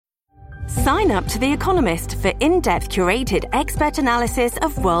Sign up to The Economist for in-depth curated expert analysis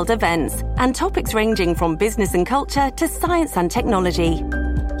of world events and topics ranging from business and culture to science and technology.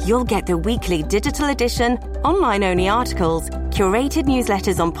 You'll get the weekly digital edition, online-only articles, curated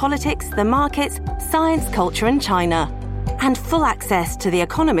newsletters on politics, the markets, science, culture and China, and full access to The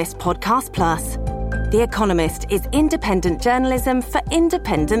Economist Podcast Plus. The Economist is independent journalism for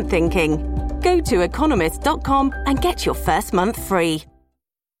independent thinking. Go to economist.com and get your first month free.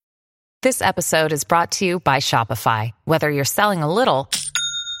 This episode is brought to you by Shopify. Whether you're selling a little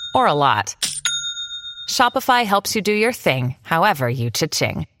or a lot, Shopify helps you do your thing, however you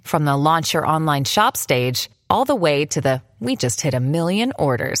cha-ching. From the launch your online shop stage, all the way to the we just hit 1 million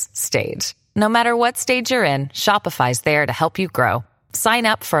orders stage. No matter what stage you're in, Shopify's there to help you grow. Sign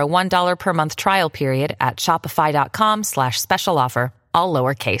up for a $1 per month trial period at shopify.com/special offer, all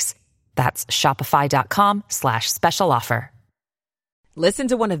lowercase. That's shopify.com/special offer. Listen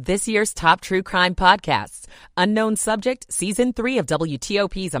to one of this year's top true crime podcasts. Unknown Subject, Season 3 of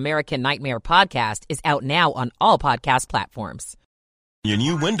WTOP's American Nightmare podcast is out now on all podcast platforms. Your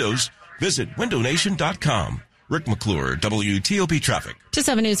new windows, visit windownation.com. Rick McClure, WTOP Traffic. To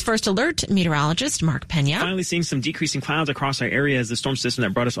 7 News First Alert, meteorologist Mark Pena. Finally seeing some decreasing clouds across our area as the storm system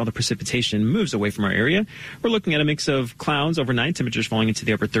that brought us all the precipitation moves away from our area. We're looking at a mix of clouds overnight, temperatures falling into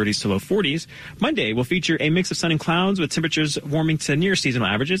the upper 30s to low 40s. Monday will feature a mix of sun and clouds with temperatures warming to near seasonal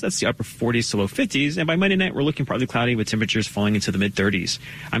averages. That's the upper 40s to low 50s. And by Monday night, we're looking partly cloudy with temperatures falling into the mid 30s.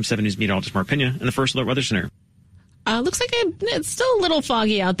 I'm 7 News meteorologist Mark Pena in the First Alert Weather Center. Looks like it's still a little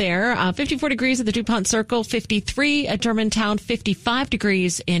foggy out there. 54 degrees at the DuPont Circle, 53 at Germantown, 55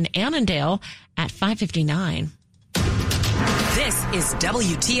 degrees in Annandale at 5:59. This is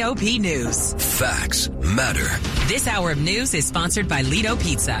WTOP News. Facts matter. This hour of news is sponsored by Lido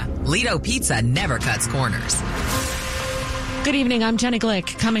Pizza. Lido Pizza never cuts corners. Good evening, I'm Jenny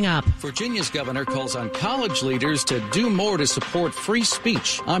Glick. Coming up. Virginia's governor calls on college leaders to do more to support free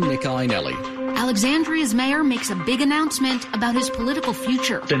speech. I'm Nick Einelli. Alexandria's mayor makes a big announcement about his political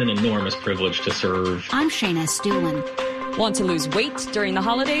future. It's been an enormous privilege to serve. I'm Shayna Stulin. Want to lose weight during the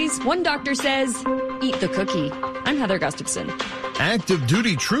holidays? One doctor says, eat the cookie. I'm Heather Gustafson. Active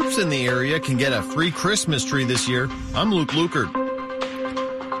duty troops in the area can get a free Christmas tree this year. I'm Luke Lukert.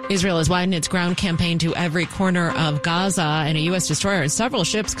 Israel has widened its ground campaign to every corner of Gaza, and a U.S. destroyer and several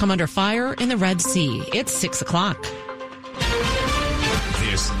ships come under fire in the Red Sea. It's 6 o'clock.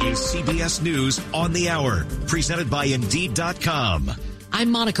 This is CBS News on the Hour, presented by Indeed.com. I'm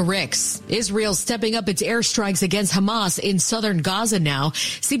Monica Ricks. Israel stepping up its airstrikes against Hamas in southern Gaza now.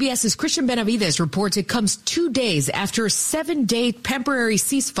 CBS's Christian Benavides reports it comes 2 days after a 7-day temporary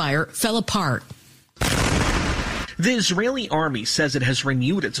ceasefire fell apart. The Israeli army says it has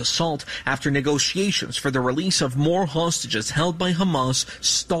renewed its assault after negotiations for the release of more hostages held by Hamas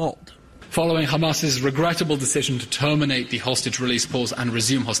stalled. Following Hamas's regrettable decision to terminate the hostage release pause and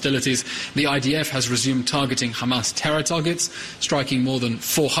resume hostilities, the IDF has resumed targeting Hamas terror targets, striking more than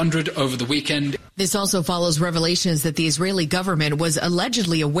 400 over the weekend. This also follows revelations that the Israeli government was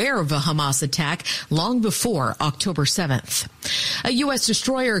allegedly aware of a Hamas attack long before October 7th. A U.S.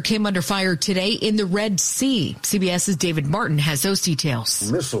 destroyer came under fire today in the Red Sea. CBS's David Martin has those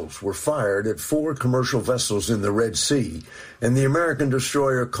details. Missiles were fired at 4 commercial vessels in the Red Sea, and the American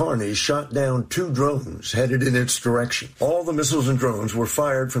destroyer Carney shot down 2 drones headed in its direction. All the missiles and drones were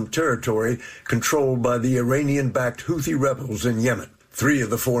fired from territory controlled by the Iranian-backed Houthi rebels in Yemen. 3 of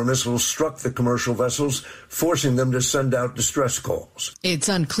the 4 missiles struck the commercial vessels, forcing them to send out distress calls. It's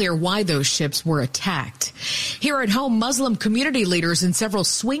unclear why those ships were attacked. Here at home, Muslim community leaders in several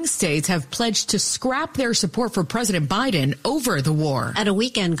swing states have pledged to scrap their support for President Biden over the war. At a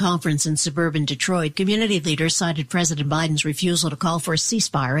weekend conference in suburban Detroit, community leaders cited President Biden's refusal to call for a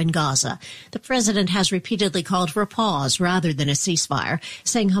ceasefire in Gaza. The president has repeatedly called for a pause rather than a ceasefire,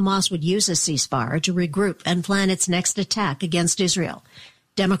 saying Hamas would use a ceasefire to regroup and plan its next attack against Israel.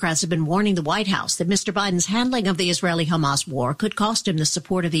 Democrats have been warning the White House that Mr. Biden's handling of the Israeli-Hamas war could cost him the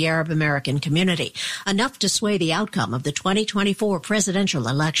support of the Arab American community, enough to sway the outcome of the 2024 presidential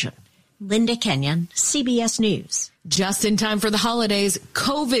election. Linda Kenyon, CBS News. Just in time for the holidays,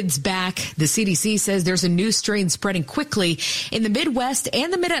 COVID's back. The CDC says there's a new strain spreading quickly in the Midwest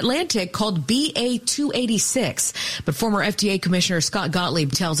and the Mid-Atlantic called BA.286. But former FDA Commissioner Scott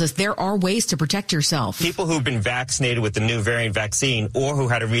Gottlieb tells us there are ways to protect yourself. People who've been vaccinated with the new variant vaccine or who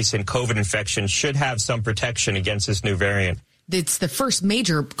had a recent COVID infection should have some protection against this new variant. It's the first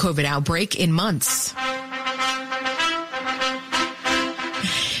major COVID outbreak in months.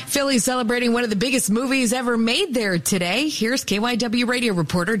 Philly celebrating one of the biggest movies ever made there today. Here's KYW radio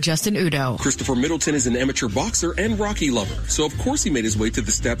reporter Justin Udo. Christopher Middleton is an amateur boxer and Rocky lover, so of course he made his way to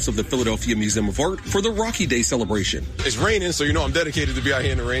the steps of the Philadelphia Museum of Art for the Rocky Day celebration. It's raining, so I'm dedicated to be out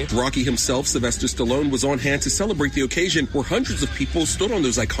here in the rain. Rocky himself, Sylvester Stallone, was on hand to celebrate the occasion where hundreds of people stood on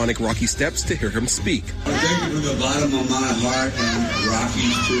those iconic Rocky steps to hear him speak. Thank you from the bottom of my heart, and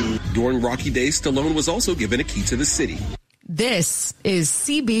Rockies too. During Rocky Day, Stallone was also given a key to the city. This is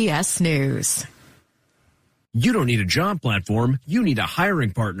CBS News. You don't need a job platform, you need a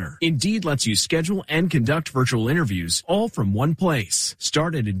hiring partner. Indeed lets you schedule and conduct virtual interviews all from one place.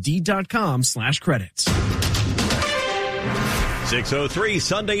 Start at Indeed.com/credits. 6:03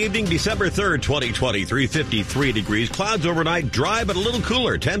 Sunday evening, December 3rd, 2023, 53 degrees. Clouds overnight, dry but a little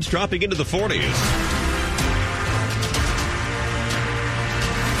cooler. Temps dropping into the 40s.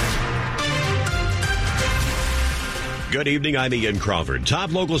 Good evening, I'm Ian Crawford.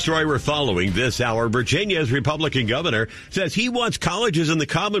 Top local story we're following this hour. Virginia's Republican governor says he wants colleges in the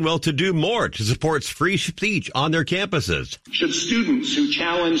Commonwealth to do more to support free speech on their campuses. Should students who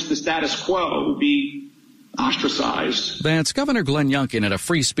challenge the status quo be ostracized? That's Governor Glenn Youngkin at a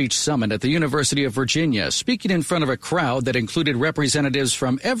free speech summit at the University of Virginia, speaking in front of a crowd that included representatives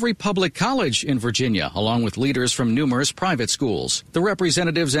from every public college in Virginia, along with leaders from numerous private schools. The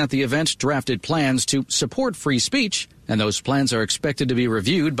representatives at the event drafted plans to support free speech, and those plans are expected to be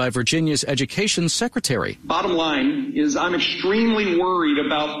reviewed by Virginia's education secretary. Bottom line is I'm extremely worried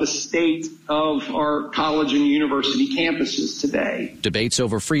about the state of our college and university campuses today. Debates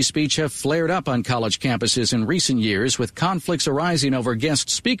over free speech have flared up on college campuses in recent years, with conflicts arising over guest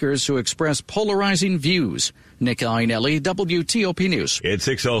speakers who express polarizing views. Nick Ainelli, WTOP News. It's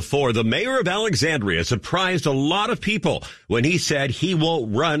 6:04. The mayor of Alexandria surprised a lot of people when he said he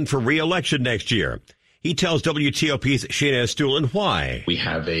won't run for re-election next year. He tells WTOP's Shayna Estulin why. We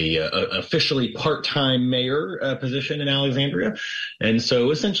have a officially part-time mayor position in Alexandria. And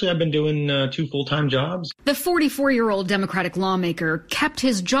so essentially I've been doing 2 full-time jobs. The 44-year-old Democratic lawmaker kept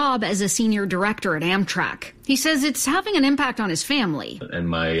his job as a senior director at Amtrak. He says it's having an impact on his family. And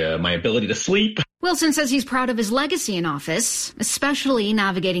my ability to sleep. Wilson says he's proud of his legacy in office, especially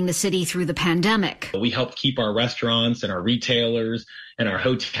navigating the city through the pandemic. We helped keep our restaurants and our retailers and our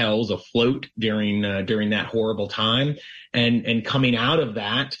hotels afloat during that horrible time. And coming out of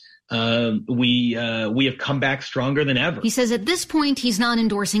that, we have come back stronger than ever. He says at this point, he's not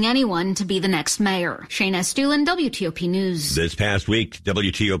endorsing anyone to be the next mayor. Shayna Estulin, WTOP News. This past week,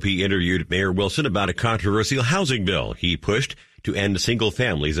 WTOP interviewed Mayor Wilson about a controversial housing bill he pushed to end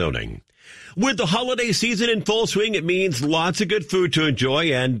single-family zoning. With the holiday season in full swing, it means lots of good food to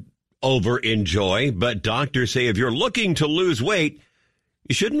enjoy and over-enjoy. But doctors say if you're looking to lose weight,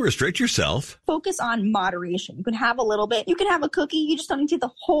 you shouldn't restrict yourself. Focus on moderation. You can have a little bit. You can have a cookie. You just don't need to eat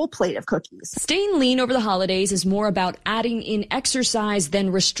the whole plate of cookies. Staying lean over the holidays is more about adding in exercise than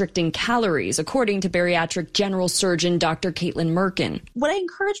restricting calories, according to bariatric general surgeon Dr. Caitlin Merkin. What I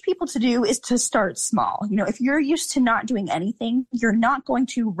encourage people to do is to start small. If you're used to not doing anything, you're not going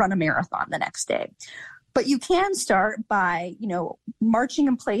to run a marathon the next day. But you can start by, marching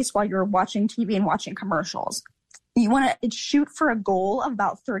in place while you're watching TV and watching commercials. You want to shoot for a goal of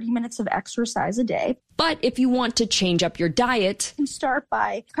about 30 minutes of exercise a day. But if you want to change up your diet, you can start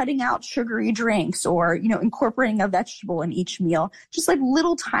by cutting out sugary drinks or, incorporating a vegetable in each meal, just like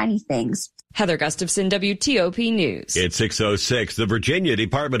little tiny things. Heather Gustafson, WTOP News. It's 6:06. The Virginia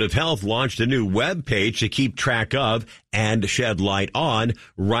Department of Health launched a new web page to keep track of and shed light on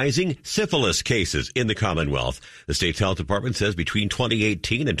rising syphilis cases in the Commonwealth. The state's health department says between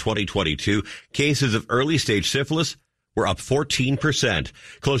 2018 and 2022, cases of early stage syphilis were up 14%.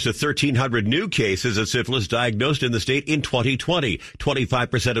 Close to 1,300 new cases of syphilis diagnosed in the state in 2020,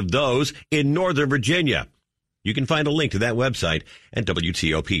 25% of those in Northern Virginia. You can find a link to that website at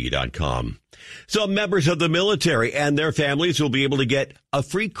WTOP.com. Some members of the military and their families will be able to get a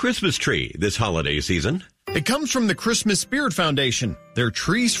free Christmas tree this holiday season. It comes from the Christmas Spirit Foundation. Their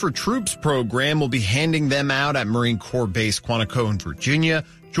Trees for Troops program will be handing them out at Marine Corps Base Quantico in Virginia,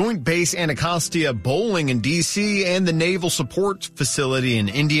 Joint Base Anacostia Bowling in D.C., and the Naval Support Facility in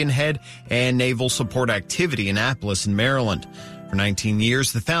Indian Head and Naval Support Activity in Annapolis in Maryland. For 19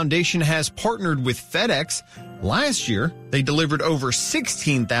 years, the foundation has partnered with FedEx. Last year, they delivered over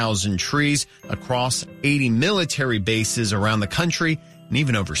 16,000 trees across 80 military bases around the country and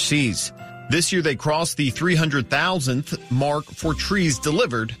even overseas. This year, they crossed the 300,000th mark for trees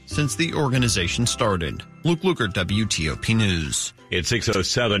delivered since the organization started. Luke Luker, WTOP News. It's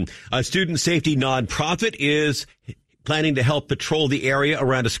 6:07. A student safety nonprofit is planning to help patrol the area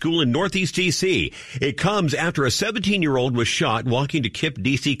around a school in Northeast D.C. It comes after a 17-year-old was shot walking to KIPP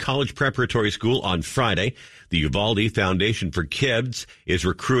D.C. College Preparatory School on Friday. The Uvalde Foundation for Kids is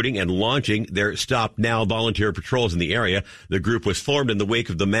recruiting and launching their Stop Now volunteer patrols in the area. The group was formed in the wake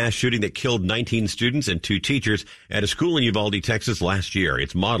of the mass shooting that killed 19 students and 2 teachers at a school in Uvalde, Texas last year.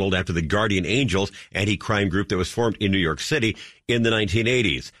 It's modeled after the Guardian Angels anti-crime group that was formed in New York City in the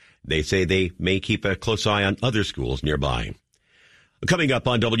 1980s. They say they may keep a close eye on other schools nearby. Coming up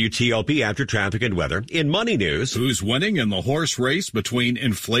on WTOP after traffic and weather. In money news, who's winning in the horse race between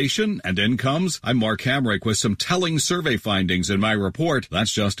inflation and incomes? I'm Mark Hamrick with some telling survey findings in my report.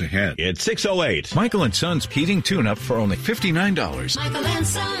 That's just ahead. It's 6:08. Michael & Son's heating tune-up for only $59. Michael &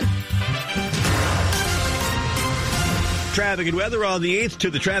 Son. Traffic and weather on the 8th to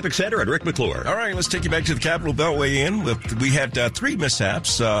the traffic center at Rick McClure. All right, let's take you back to the Capitol Beltway Inn. We had 3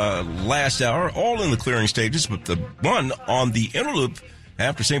 mishaps last hour, all in the clearing stages, but the one on the inner loop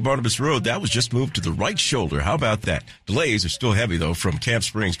after St. Barnabas Road, that was just moved to the right shoulder. How about that? Delays are still heavy, though, from Camp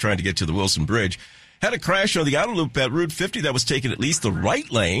Springs trying to get to the Wilson Bridge. Had a crash on the outer loop at Route 50 that was taking at least the right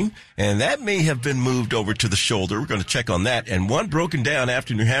lane, and that may have been moved over to the shoulder. We're going to check on that. And one broken down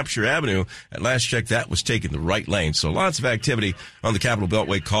after New Hampshire Avenue. At last check, that was taking the right lane. So lots of activity on the Capitol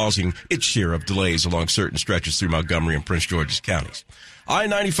Beltway causing its share of delays along certain stretches through Montgomery and Prince George's counties.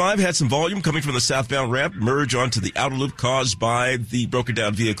 I-95 had some volume coming from the southbound ramp, merge onto the outer loop caused by the broken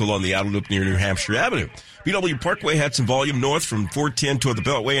down vehicle on the outer loop near New Hampshire Avenue. BW Parkway had some volume north from 410 toward the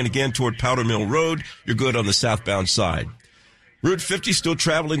Beltway and again toward Powder Mill Road. You're good on the southbound side. Route 50 still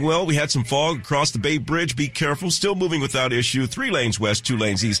traveling well. We had some fog across the Bay Bridge. Be careful. Still moving without issue. 3 lanes west, 2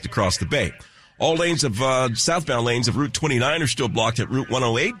 lanes east across the Bay. All lanes of southbound lanes of Route 29 are still blocked at Route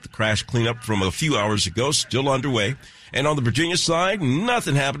 108. The crash cleanup from a few hours ago still underway. And on the Virginia side,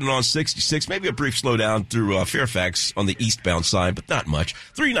 nothing happening on 66. Maybe a brief slowdown through Fairfax on the eastbound side, but not much.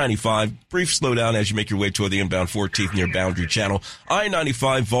 395, brief slowdown as you make your way toward the inbound 14th near Boundary Channel.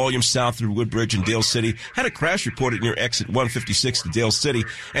 I-95 volume south through Woodbridge and Dale City. Had a crash reported near exit 156 to Dale City.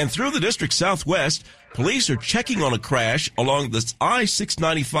 And through the district southwest, police are checking on a crash along the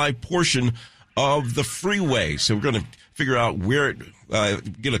I-695 portion of the freeway. So we're going to figure out where,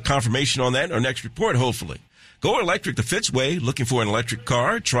 get a confirmation on that in our next report, hopefully. Go electric the Fitzway. Looking for an electric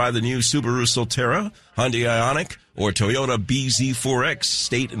car? Try the new Subaru Solterra, Hyundai Ioniq, or Toyota BZ4X.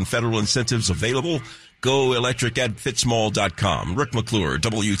 State and federal incentives available. Go electric at fitzmall.com. Rick McClure,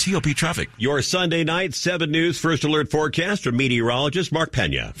 WTOP Traffic. Your Sunday night 7 News First Alert forecast from meteorologist Mark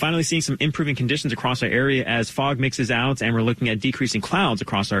Pena. Finally seeing some improving conditions across our area as fog mixes out, and we're looking at decreasing clouds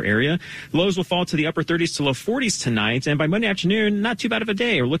across our area. Lows will fall to the upper 30s to low 40s tonight, and by Monday afternoon, not too bad of a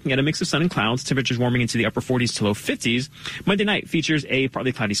day. We're looking at a mix of sun and clouds, temperatures warming into the upper 40s to low 50s. Monday night features a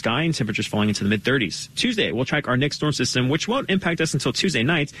partly cloudy sky and temperatures falling into the mid-30s. Tuesday, we'll track our next storm system, which won't impact us until Tuesday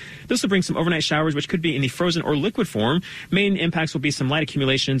night. This will bring some overnight showers, which could be in the frozen or liquid form. Main impacts will be some light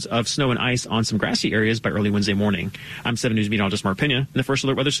accumulations of snow and ice on some grassy areas by early Wednesday morning. I'm 7 News meteorologist Mark Pena in the First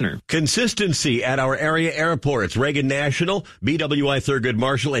Alert Weather Center. Consistency at our area airports. Reagan National, BWI Thurgood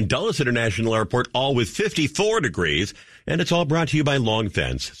Marshall, and Dulles International Airport, all with 54 degrees. And it's all brought to you by Long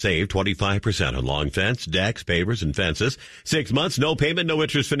Fence. Save 25% on Long Fence, decks, pavers, and fences. 6 months, no payment, no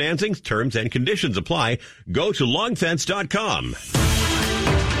interest financing. Terms and conditions apply. Go to longfence.com.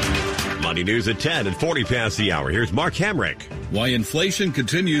 Money News at 10 and 40 past the hour. Here's Mark Hamrick. Why inflation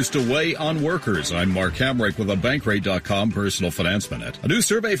continues to weigh on workers. I'm Mark Hamrick with a Bankrate.com Personal Finance Minute. A new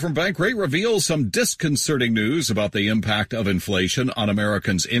survey from Bankrate reveals some disconcerting news about the impact of inflation on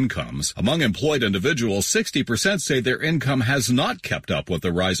Americans' incomes. Among employed individuals, 60% say their income has not kept up with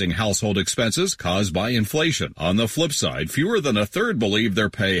the rising household expenses caused by inflation. On the flip side, fewer than a third believe their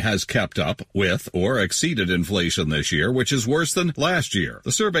pay has kept up with or exceeded inflation this year, which is worse than last year.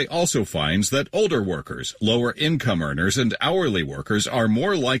 The survey also finds that older workers, lower income earners, and hourly workers are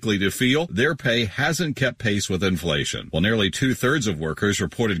more likely to feel their pay hasn't kept pace with inflation. While nearly 2/3 of workers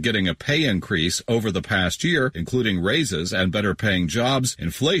reported getting a pay increase over the past year, including raises and better paying jobs,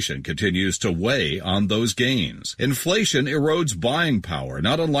 inflation continues to weigh on those gains. Inflation erodes buying power,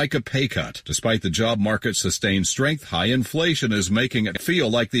 not unlike a pay cut. Despite the job market's sustained strength, high inflation is making it feel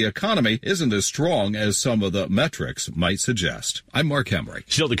like the economy isn't as strong as some of the metrics might suggest. I'm Mark Hamrick.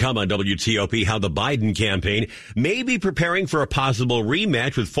 Still to come on WTOP, how the Biden campaign may be preparing for a possible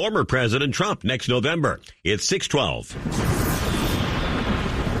rematch with former President Trump next November. It's 6:12.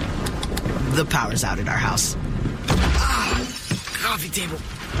 The power's out at our house. Coffee table.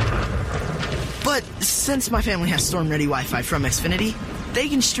 But since my family has storm-ready Wi-Fi from Xfinity, they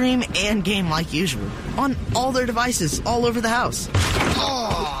can stream and game like usual on all their devices all over the house.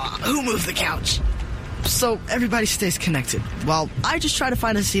 Oh, who moved the couch? so everybody stays connected, while I just try to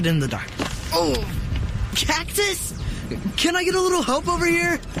find a seat in the dark. Oh, cactus? Can I get a little help over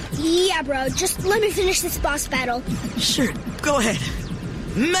here? Yeah, bro. Just let me finish this boss battle. Sure, go ahead.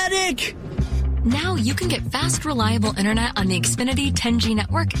 Medic! Now you can get fast, reliable internet on the Xfinity 10G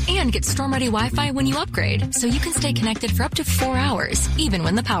network and get storm-ready Wi-Fi when you upgrade, so you can stay connected for up to 4 hours, even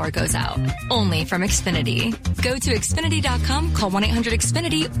when the power goes out. Only from Xfinity. Go to Xfinity.com, call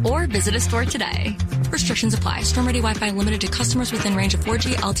 1-800-XFINITY, or visit a store today. Restrictions apply. Storm-ready Wi-Fi limited to customers within range of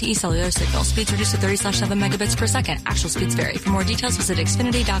 4G LTE cellular signal. Speeds reduced to 30/7 megabits per second. Actual speeds vary. For more details, visit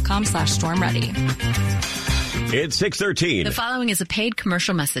Xfinity.com/stormready. It's 6:13. The following is a paid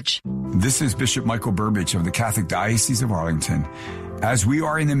commercial message. This is Bishop Michael Burbidge of the Catholic Diocese of Arlington. As we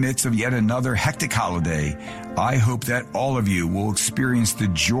are in the midst of yet another hectic holiday, I hope that all of you will experience the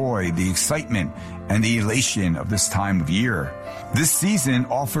joy, the excitement, and the elation of this time of year. This season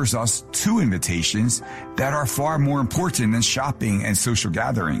offers us 2 invitations that are far more important than shopping and social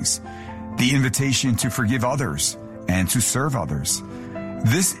gatherings. The invitation to forgive others and to serve others.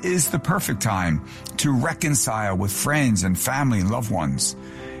 This is the perfect time to reconcile with friends and family and loved ones.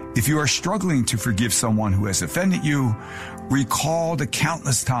 If you are struggling to forgive someone who has offended you, recall the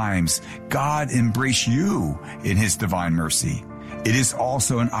countless times God embraced you in His divine mercy. It is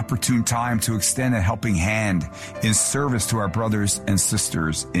also an opportune time to extend a helping hand in service to our brothers and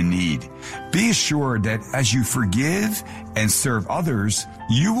sisters in need. Be assured that as you forgive and serve others,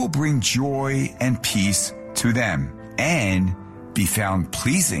 you will bring joy and peace to them and be found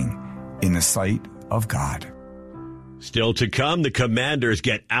pleasing in the sight of God. Still to come, the Commanders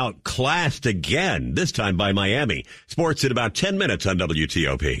get outclassed again, this time by Miami. Sports in about 10 minutes on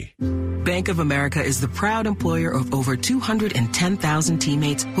WTOP. Bank of America is the proud employer of over 210,000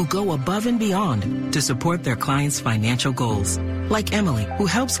 teammates who go above and beyond to support their clients' financial goals. Like Emily, who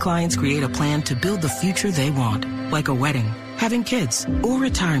helps clients create a plan to build the future they want, like a wedding, having kids, or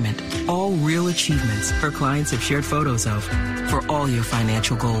retirement. All real achievements her clients have shared photos of. For all your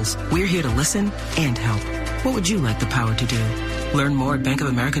financial goals, we're here to listen and help. What would you like the power to do? Learn more at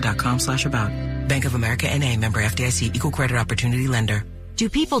bankofamerica.com/about. Bank of America NA, member FDIC, equal credit opportunity lender. Do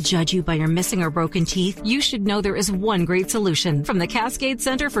people judge you by your missing or broken teeth? You should know there is one great solution from the Cascade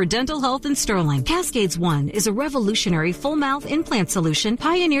Center for Dental Health in Sterling. Cascades One is a revolutionary full mouth implant solution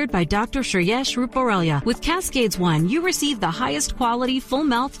pioneered by Dr. Shreyesh Ruparelia. With Cascades One, you receive the highest quality full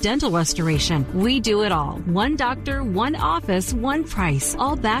mouth dental restoration. We do it all. One doctor, one office, one price.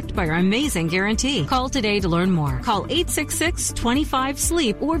 All backed by our amazing guarantee. Call today to learn more. Call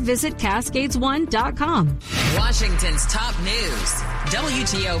 866-25-SLEEP or visit cascades1.com. Washington's top news.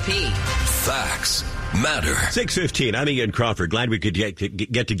 WTOP. Facts matter. 6:15. I'm Ian Crawford. Glad we could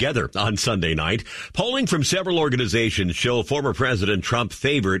get together on Sunday night. Polling from several organizations show former President Trump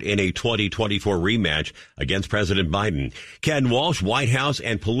favored in a 2024 rematch against President Biden. Ken Walsh, White House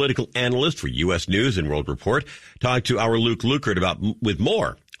and political analyst for U.S. News and World Report, talked to our Luke Lukert with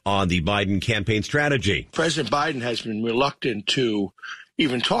more on the Biden campaign strategy. President Biden has been reluctant to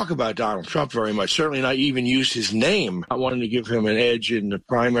even talk about Donald Trump very much, certainly not even use his name, not wanting to give him an edge in the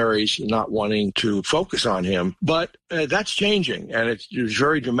primaries, not wanting to focus on him. But that's changing, and it was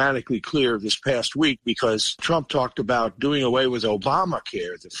very dramatically clear this past week because Trump talked about doing away with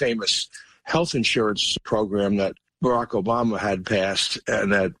Obamacare, the famous health insurance program that Barack Obama had passed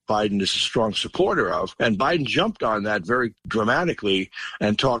and that Biden is a strong supporter of. And Biden jumped on that very dramatically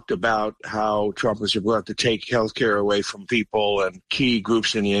and talked about how Trump was about to take health care away from people and key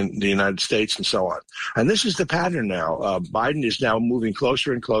groups in the United States and so on. And this is the pattern now. Biden is now moving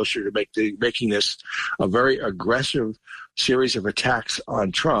closer and closer to making this a very aggressive series of attacks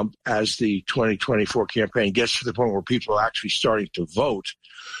on Trump as the 2024 campaign gets to the point where people are actually starting to vote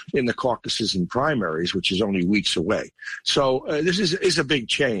in the caucuses and primaries, which is only weeks away. So this is a big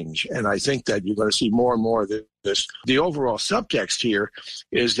change, and I think that you're going to see more and more of this. The overall subtext here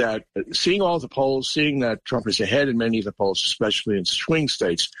is that seeing all the polls, seeing that Trump is ahead in many of the polls, especially in swing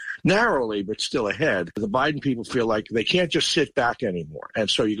states, narrowly but still ahead, the Biden people feel like they can't just sit back anymore. And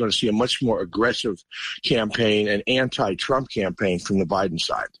so you're going to see a much more aggressive campaign, an anti-Trump campaign from the Biden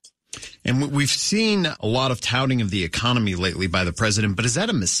side. And we've seen a lot of touting of the economy lately by the president, but is that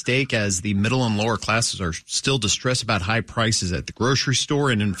a mistake as the middle and lower classes are still distressed about high prices at the grocery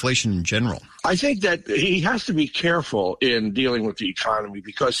store and inflation in general? I think that he has to be careful in dealing with the economy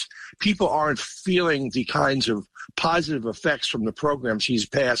because people aren't feeling the kinds of positive effects from the programs he's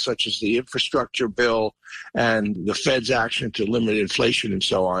passed, such as the infrastructure bill and the Fed's action to limit inflation and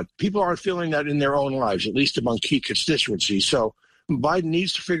so on. People aren't feeling that in their own lives, at least among key constituencies. So Biden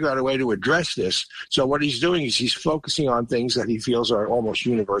needs to figure out a way to address this. So what he's doing is he's focusing on things that he feels are almost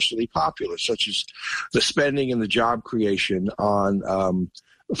universally popular, such as the spending and the job creation on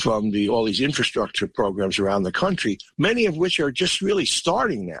from all these infrastructure programs around the country, many of which are just really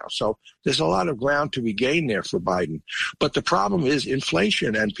starting now. So there's a lot of ground to be gained there for Biden. But the problem is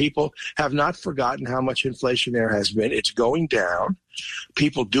inflation, and people have not forgotten how much inflation there has been. It's going down.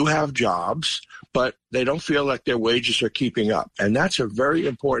 People do have jobs, but they don't feel like their wages are keeping up. And that's a very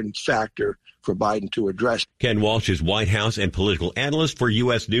important factor for Biden to address. Ken Walsh is White House and political analyst for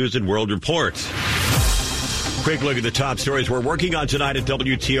U.S. News and World Report. Quick look at the top stories we're working on tonight at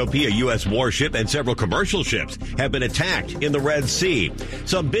WTOP. A U.S. warship and several commercial ships have been attacked in the Red Sea.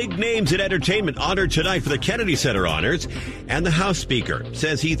 Some big names in entertainment honored tonight for the Kennedy Center honors. And the House Speaker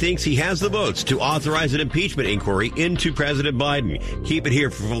says he thinks he has the votes to authorize an impeachment inquiry into President Biden. Keep it here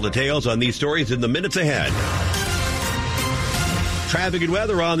for full details on these stories in the minutes ahead. Traffic and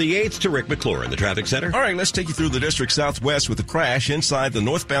weather on the 8th to Rick McClure in the traffic center. All right, let's take you through the district southwest with a crash inside the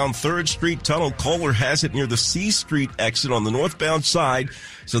northbound 3rd Street tunnel. Kohler has it near the C Street exit on the northbound side.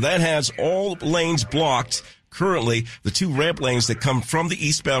 So that has all lanes blocked. Currently, the 2 ramp lanes that come from the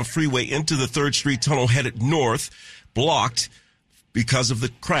eastbound freeway into the 3rd Street tunnel headed north blocked because of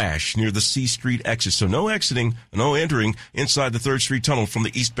the crash near the C Street exit. So no exiting, no entering inside the 3rd Street tunnel from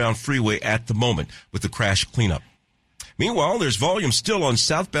the eastbound freeway at the moment with the crash cleanup. Meanwhile, there's volume still on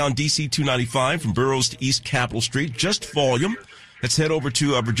southbound DC 295 from Burroughs to East Capitol Street. Just volume. Let's head over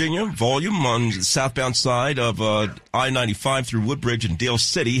to Virginia. Volume on the southbound side of I-95 through Woodbridge and Dale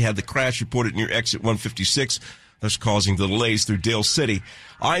City. Had the crash reported near exit 156. That's causing the delays through Dale City.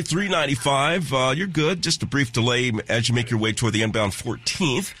 I-395, you're good. Just a brief delay as you make your way toward the inbound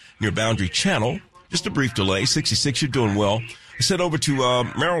 14th near Boundary Channel. Just a brief delay. 66, you're doing well. Let's head over to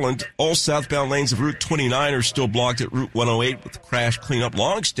Maryland. All southbound lanes of Route 29 are still blocked at Route 108 with the crash cleanup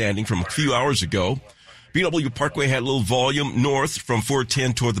long-standing from a few hours ago. BW Parkway had a little volume north from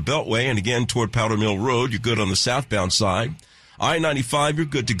 410 toward the Beltway and again toward Powder Mill Road. You're good on the southbound side. I-95, you're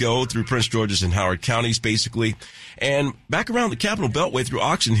good to go through Prince George's and Howard counties, basically. And back around the Capitol Beltway through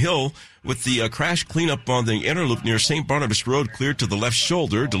Oxon Hill with the crash cleanup on the inner loop near St. Barnabas Road cleared to the left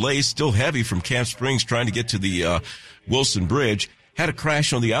shoulder. Delays still heavy from Camp Springs trying to get to the Wilson Bridge. Had a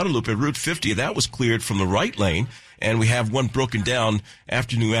crash on the outer loop at Route 50. That was cleared from the right lane. And we have one broken down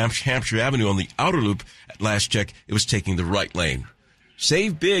after New Hampshire Avenue on the outer loop. At last check, it was taking the right lane.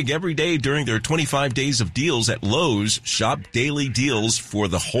 Save big every day during their 25 days of deals at Lowe's. Shop daily deals for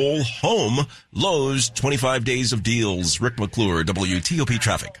the whole home. Lowe's, 25 days of deals. Rick McClure, WTOP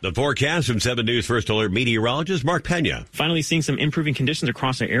Traffic. The forecast from 7 News First Alert meteorologist Mark Pena. Finally seeing some improving conditions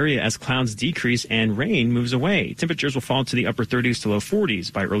across our area as clouds decrease and rain moves away. Temperatures will fall to the upper 30s to low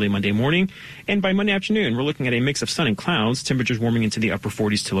 40s by early Monday morning. And by Monday afternoon, we're looking at a mix of sun and clouds. Temperatures warming into the upper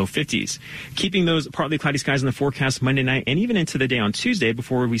 40s to low 50s. Keeping those partly cloudy skies in the forecast Monday night and even into the day on Tuesday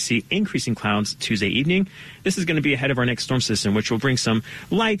before we see increasing clouds Tuesday evening. This is going to be ahead of our next storm system, which will bring some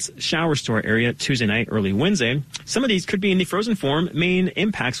light showers to our area Tuesday night, early Wednesday. Some of these could be in the frozen form. Main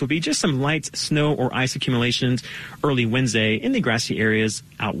impacts will be just some light snow or ice accumulations early Wednesday in the grassy areas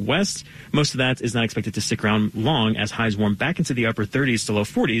out west. Most of that is not expected to stick around long as highs warm back into the upper 30s to low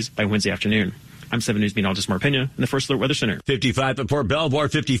 40s by Wednesday afternoon. I'm 7 News meteorologist Mark Pena in the First Alert Weather Center. 55 at Fort Belvoir,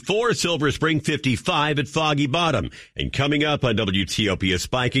 54 Silver Spring, 55 at Foggy Bottom. And coming up on WTOP, a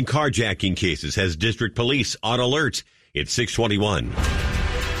spike in carjacking cases has district police on alert. It's 6:21.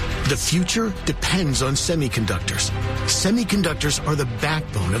 The future depends on semiconductors. Semiconductors are the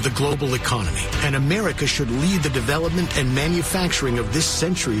backbone of the global economy, and America should lead the development and manufacturing of this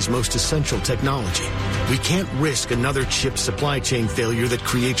century's most essential technology. We can't risk another chip supply chain failure that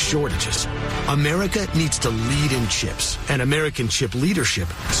creates shortages. America needs to lead in chips, and American chip leadership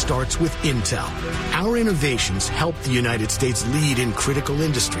starts with Intel. Our innovations help the United States lead in critical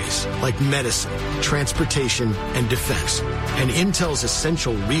industries like medicine, transportation, and defense. And Intel's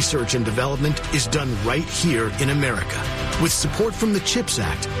essential research and development is done right here in America. With support from the CHIPS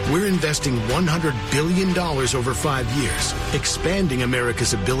Act, we're investing $100 billion over 5 years, expanding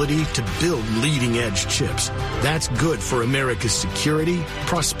America's ability to build leading-edge chips. That's good for America's security,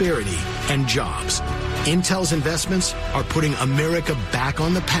 prosperity, and jobs. Intel's investments are putting America back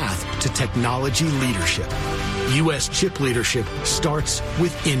on the path to technology leadership. U.S. chip leadership starts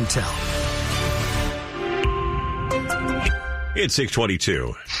with Intel. It's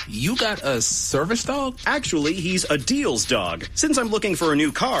 6:22. You got a service dog? Actually, he's a deals dog. Since I'm looking for a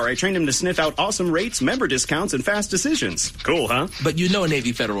new car, I trained him to sniff out awesome rates, member discounts, and fast decisions. Cool, huh? But you know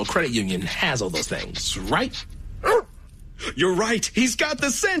Navy Federal Credit Union has all those things, right? You're right. He's got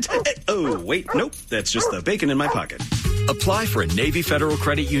the scent. Oh, wait, nope. That's just the bacon in my pocket. Apply for a Navy Federal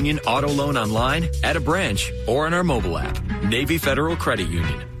Credit Union auto loan online, at a branch, or on our mobile app. Navy Federal Credit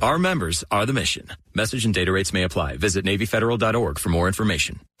Union. Our members are the mission. Message and data rates may apply. Visit NavyFederal.org for more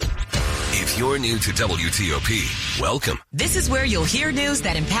information. If you're new to WTOP, welcome. This is where you'll hear news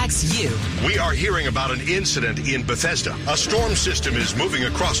that impacts you. We are hearing about an incident in Bethesda. A storm system is moving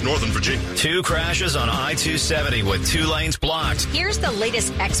across Northern Virginia. 2 crashes on I-270 with 2 lanes blocked. Here's the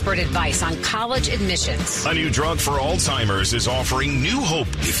latest expert advice on college admissions. A new drug for Alzheimer's is offering new hope.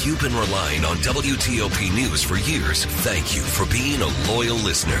 If you've been relying on WTOP News for years, thank you for being a loyal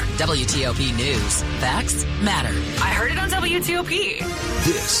listener. WTOP News. Facts matter. I heard it on WTOP.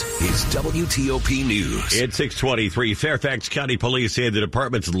 This is WTOP News. It's 6:23. Fairfax County Police say the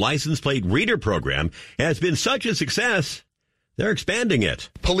department's license plate reader program has been such a success, they're expanding it.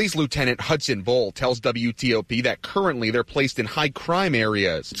 Police Lieutenant Hudson Bull tells WTOP that currently they're placed in high crime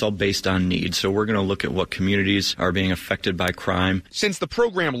areas. It's all based on need, so we're going to look at what communities are being affected by crime. Since the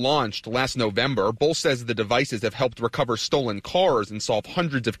program launched last November, Bull says the devices have helped recover stolen cars and solve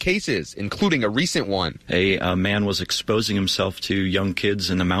hundreds of cases, including a recent one. A man was exposing himself to young kids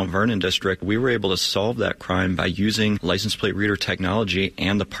in the Mount Vernon district. We were able to solve that crime by using license plate reader technology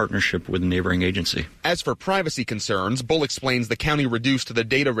and the partnership with a neighboring agency. As for privacy concerns, Bull explains the county reduced the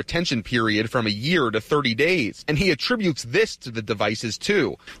data retention period from a year to 30 days, and he attributes this to the devices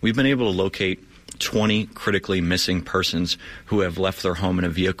too. We've been able to locate 20 critically missing persons who have left their home in a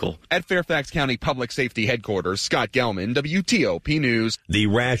vehicle. At Fairfax County Public Safety Headquarters, Scott Gelman, WTOP News. The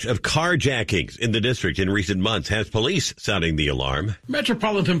rash of carjackings in the district in recent months has police sounding the alarm.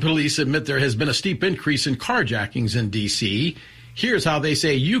 Metropolitan Police admit there has been a steep increase in carjackings in D.C. Here's how they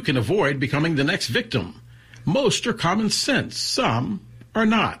say you can avoid becoming the next victim. Most are common sense. Some are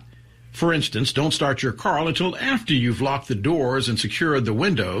not. For instance, don't start your car until after you've locked the doors and secured the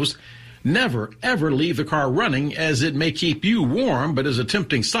windows. Never, ever leave the car running, as it may keep you warm but is a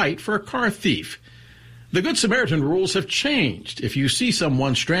tempting sight for a car thief. The Good Samaritan rules have changed. If you see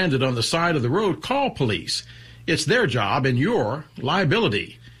someone stranded on the side of the road, call police. It's their job and your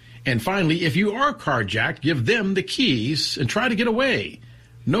liability. And finally, if you are carjacked, give them the keys and try to get away.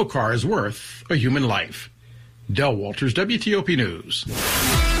 No car is worth a human life. Del Walters, WTOP News.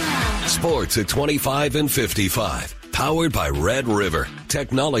 Sports at 25 and 55. Powered by Red River.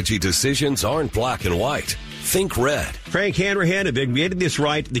 Technology decisions aren't black and white. Think red. Frank Hanrahan, if they get this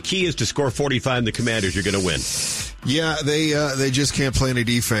right, the key is to score 45 and the Commanders are going to win. Yeah, they just can't play any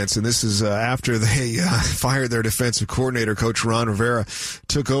defense, and this is after they fired their defensive coordinator. Coach Ron Rivera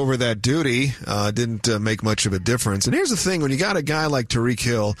took over that duty. Didn't make much of a difference. And here's the thing: when you got a guy like Tyreek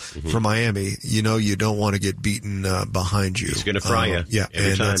Hill from Miami, you know you don't want to get beaten behind you. He's going to fry you. Yeah,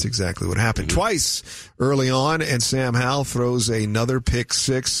 and time. That's exactly what happened twice early on. And Sam Howell throws another pick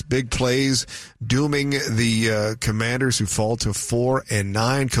six. Big plays, dooming the Commanders, who fall to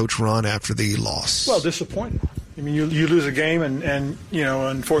 4-9. Coach Ron after the loss. Well, disappointing. I mean, you lose a game, and you know,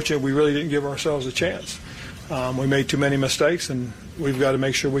 unfortunately, we really didn't give ourselves a chance. We made too many mistakes, and we've got to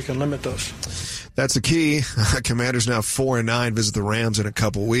make sure we can limit those. That's the key. Commanders now 4-9, visit the Rams in a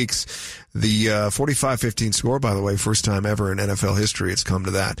couple weeks. The 45-15 score, by the way, first time ever in NFL history it's come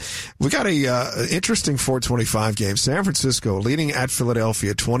to that. We got a interesting 425 game. San Francisco leading at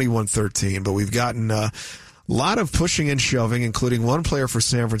Philadelphia 21-13, but we've gotten a lot of pushing and shoving, including one player for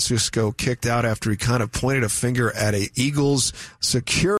San Francisco kicked out after he kind of pointed a finger at a Eagles security